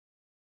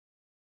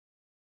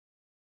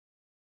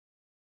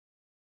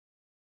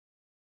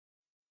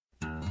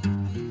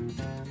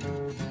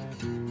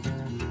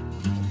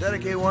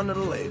Dedicate one to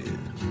the ladies.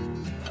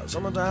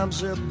 Summertime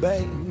sip,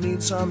 babe,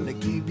 need something to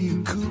keep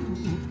you cool.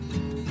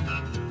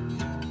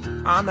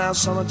 On that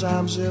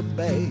summertime sip,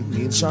 babe,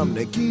 need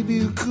something to keep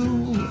you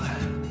cool.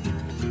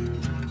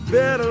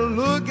 Better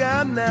look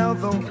out now,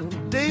 though,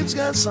 Dave's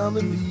got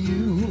something for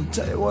you.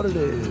 Tell you what it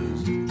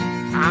is.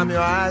 I'm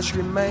your ice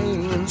cream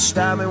man,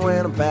 stop me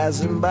when I'm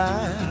passing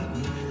by.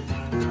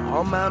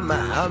 On my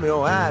mind, I'm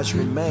your ice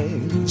cream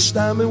man,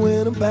 stop me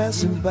when I'm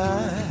passing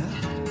by.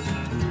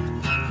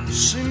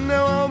 See,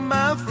 now all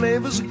my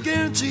flavors are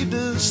guaranteed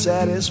to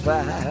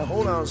satisfy.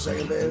 Hold on a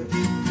second, baby.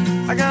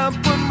 I gotta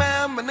put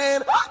my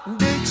banana in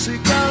Dixie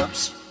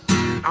cups,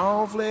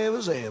 all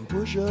flavors and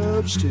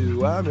push-ups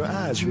too. I'm your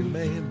ice cream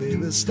man,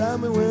 baby, stop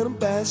me when I'm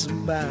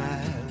passing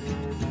by.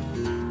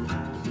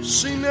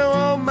 See, now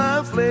all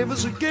my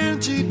flavors are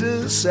guaranteed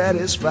to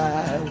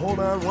satisfy. Hold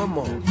on one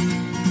more.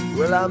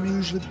 Well, I'm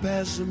usually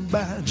passing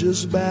by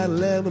just about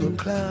 11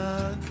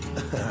 o'clock.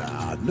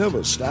 I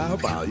never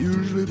stop, I'm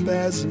usually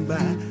passing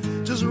by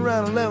just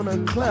around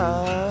 11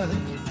 o'clock.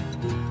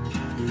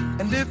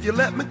 And if you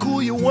let me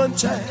cool you one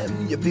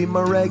time, you'll be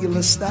my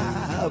regular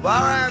stop. All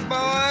right,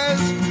 boys,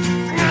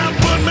 I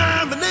put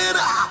my banana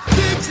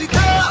Dixie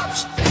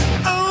cups,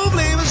 all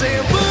flavors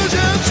and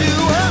push-ups too.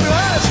 I'm your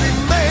ice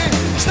cream man,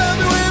 stop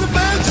me when I'm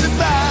passing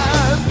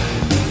by.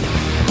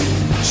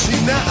 See,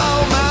 now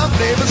all my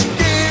flavors are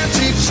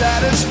guaranteed to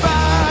satisfy.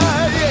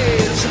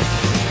 Yes,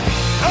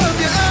 I'm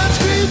your ice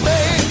cream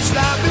man,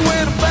 stop me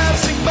when I'm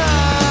passing by.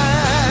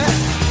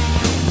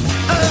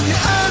 I'm your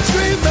ice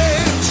cream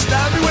man,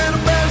 stop me when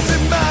I'm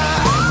passing by.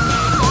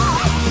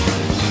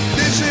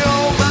 They say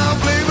all my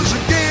flavors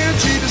are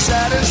guaranteed to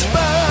satisfy.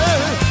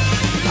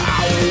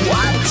 Oh,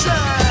 what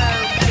time?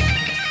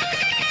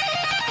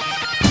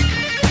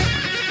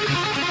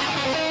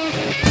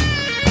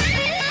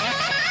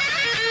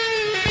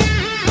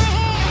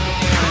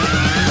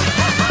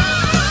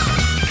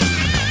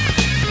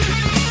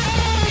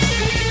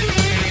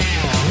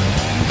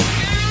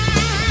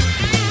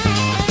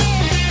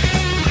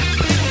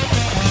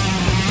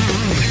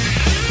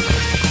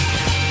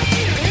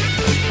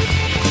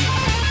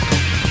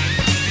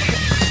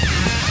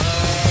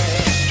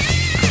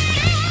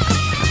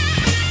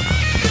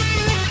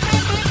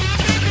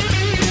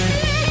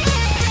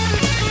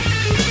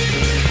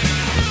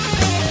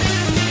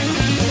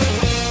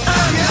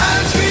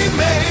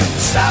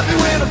 Stop me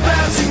when I'm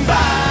passing by.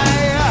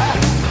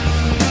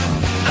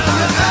 I'm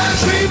your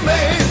ice cream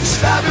man,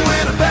 stop me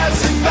when I'm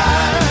passing by.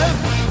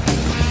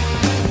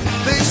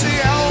 They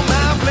say all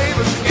my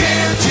flavors are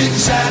guaranteed to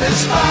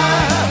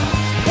satisfy.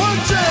 One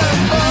time,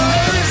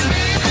 boys,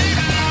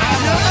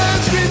 I'm your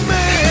ice cream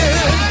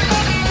man.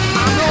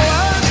 I'm your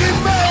ice cream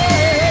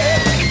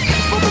man.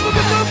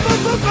 Baby,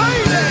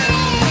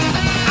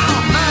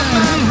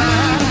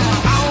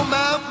 all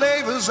my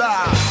flavors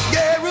are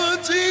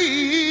guaranteed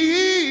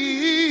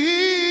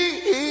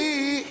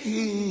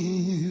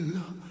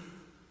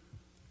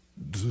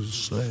to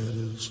satisfy.